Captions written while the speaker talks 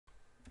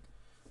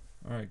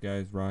Alright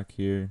guys, Rock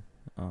here.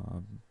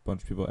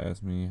 Bunch of people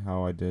asked me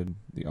how I did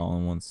the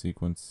all-in-one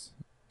sequence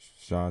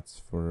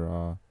shots for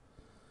a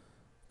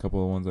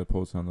couple of ones I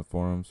posted on the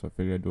forum, so I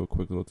figured I'd do a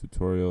quick little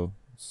tutorial.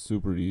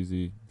 Super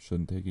easy,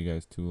 shouldn't take you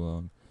guys too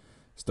long.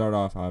 Start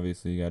off,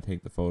 obviously, you gotta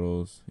take the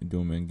photos, you do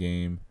them in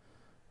game.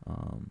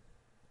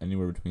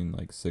 Anywhere between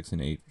like 6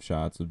 and 8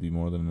 shots would be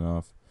more than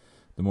enough.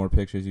 The more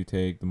pictures you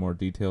take, the more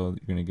detail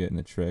you're gonna get in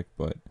the trick,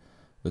 but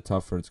the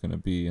tougher it's gonna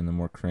be and the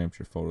more cramped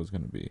your photo is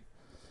gonna be.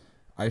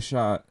 I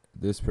shot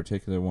this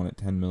particular one at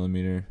 10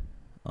 millimeter.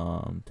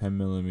 10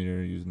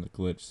 millimeter using the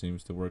glitch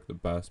seems to work the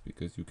best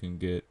because you can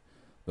get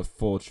the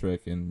full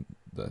trick in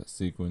the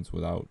sequence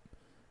without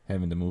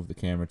having to move the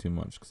camera too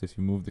much. Because if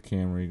you move the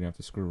camera, you're gonna have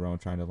to screw around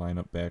trying to line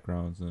up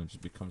backgrounds, and it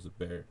just becomes a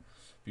bear.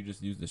 If you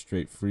just use the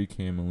straight free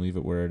cam and leave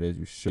it where it is,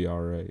 you should be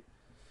alright.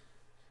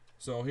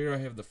 So here I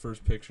have the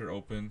first picture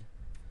open.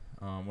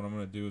 What I'm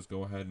gonna do is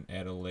go ahead and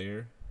add a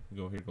layer.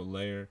 Go here, go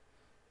layer,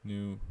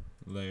 new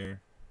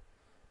layer.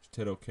 Just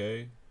hit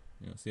OK.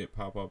 See it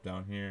pop up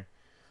down here,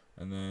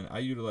 and then I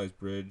utilize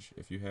bridge.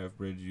 If you have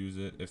bridge, use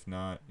it. If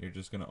not, you're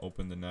just gonna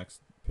open the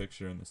next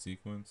picture in the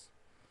sequence,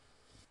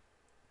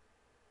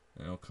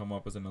 and it'll come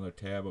up as another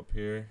tab up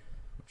here.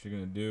 What you're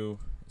gonna do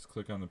is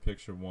click on the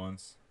picture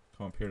once,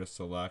 come up here to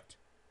select,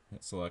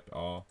 hit select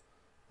all.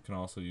 You can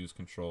also use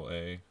Control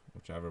A,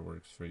 whichever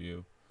works for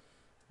you,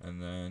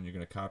 and then you're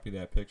gonna copy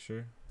that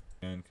picture,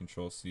 and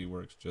Control C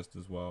works just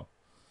as well.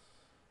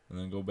 And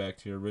then go back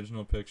to your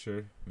original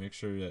picture, make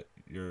sure that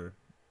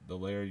the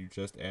layer you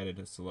just added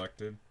is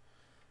selected,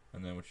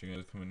 and then what you're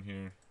going to come in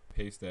here,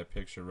 paste that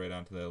picture right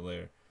onto that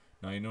layer.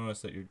 Now you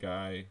notice that your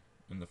guy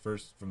from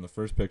the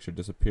first picture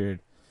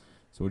disappeared,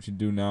 so what you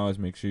do now is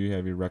make sure you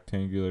have your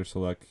rectangular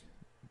select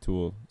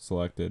tool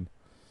selected,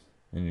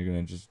 and you're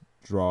going to just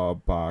draw a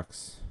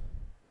box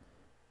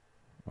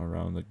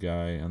around the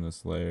guy on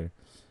this layer.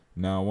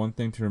 Now one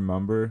thing to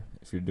remember,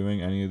 if you're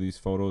doing any of these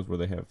photos where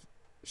they have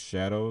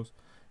shadows,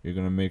 you're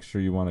going to make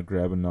sure you want to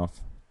grab enough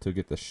to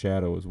get the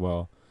shadow as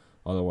well.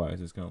 Otherwise,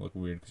 it's going to look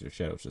weird because your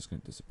shadow's just going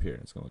to disappear.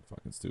 It's going to look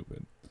fucking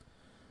stupid.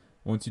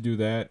 Once you do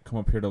that, come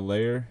up here to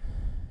layer,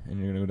 and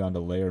you're going to go down to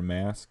layer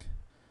mask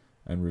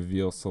and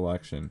reveal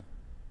selection.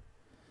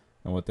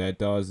 And what that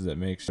does is it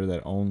makes sure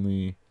that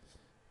only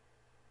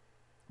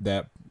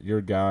that your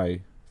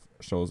guy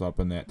shows up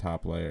in that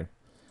top layer.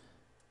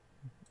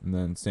 And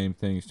then same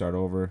thing, you start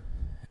over,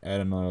 add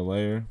another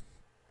layer.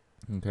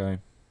 Okay.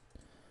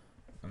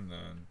 And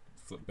then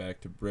flip back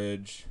to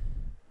bridge,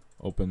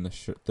 open the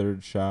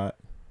third shot,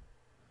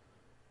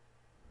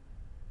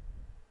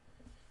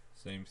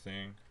 same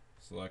thing,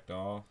 select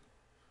all,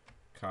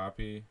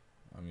 copy.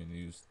 I'm going to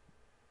use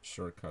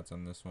shortcuts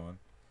on this one,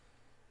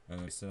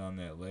 and then sit on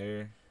that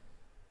layer,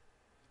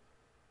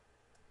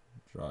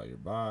 draw your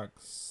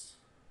box,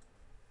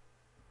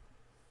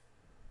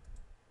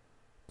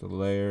 the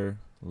layer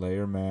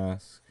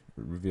mask,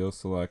 reveal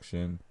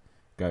selection,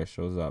 guy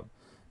shows up.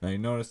 Now you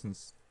notice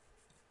since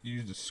you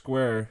used a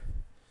square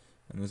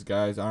and this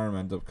guy's arm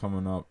ends up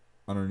coming up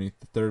underneath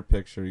the third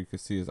picture, you can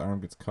see his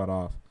arm gets cut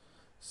off.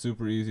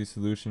 Super easy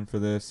solution for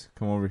this.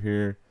 Come over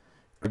here,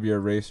 grab your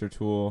eraser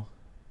tool.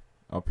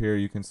 Up here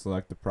you can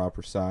select the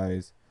proper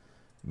size.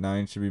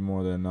 9 should be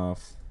more than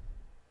enough,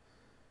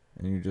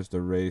 and you just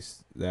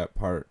erase that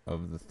part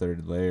of the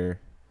third layer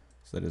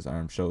so that his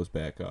arm shows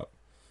back up.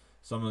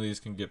 Some of these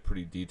can get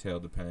pretty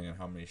detailed depending on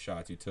how many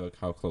shots you took,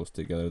 how close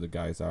together the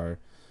guys are.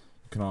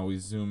 You can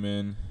always zoom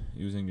in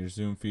using your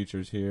zoom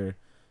features here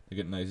to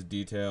get nice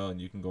detail,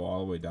 and you can go all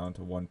the way down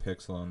to 1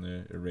 pixel on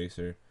the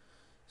eraser.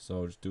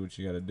 So just do what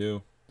you gotta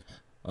do.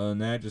 Other than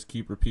that, just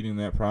keep repeating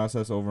that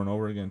process over and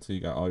over again until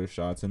you got all your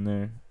shots in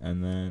there,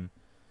 and then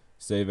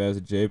save as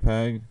a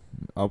JPEG,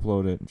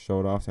 upload it, and show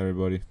it off to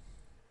everybody.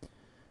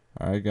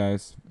 Alright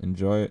guys,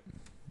 enjoy it.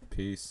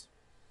 Peace.